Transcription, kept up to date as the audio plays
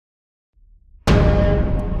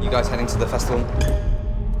guys heading to the festival?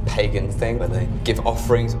 Pagan thing where they give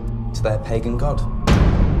offerings to their pagan god.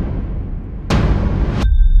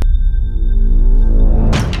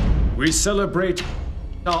 We celebrate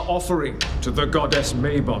our offering to the goddess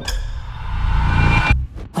Mabon.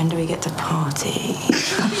 When do we get to party?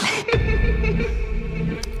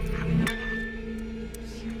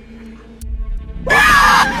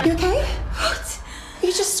 You okay? What?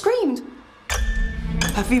 You just screamed.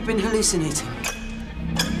 Have you been hallucinating?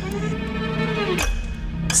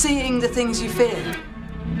 Seeing the things you fear?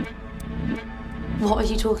 What are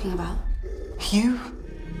you talking about? You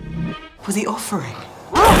were the offering.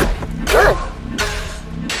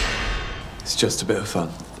 It's just a bit of fun.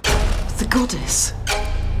 The goddess.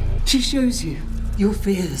 She shows you your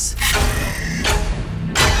fears.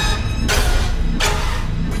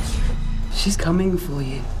 She's coming for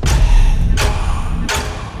you.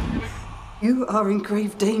 You are in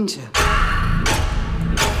grave danger.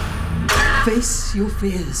 Face your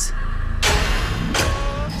fears.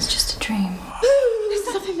 It's just a dream. There's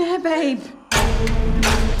nothing there, babe.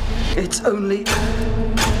 It's only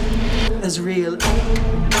as real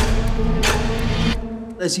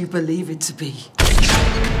as you believe it to be.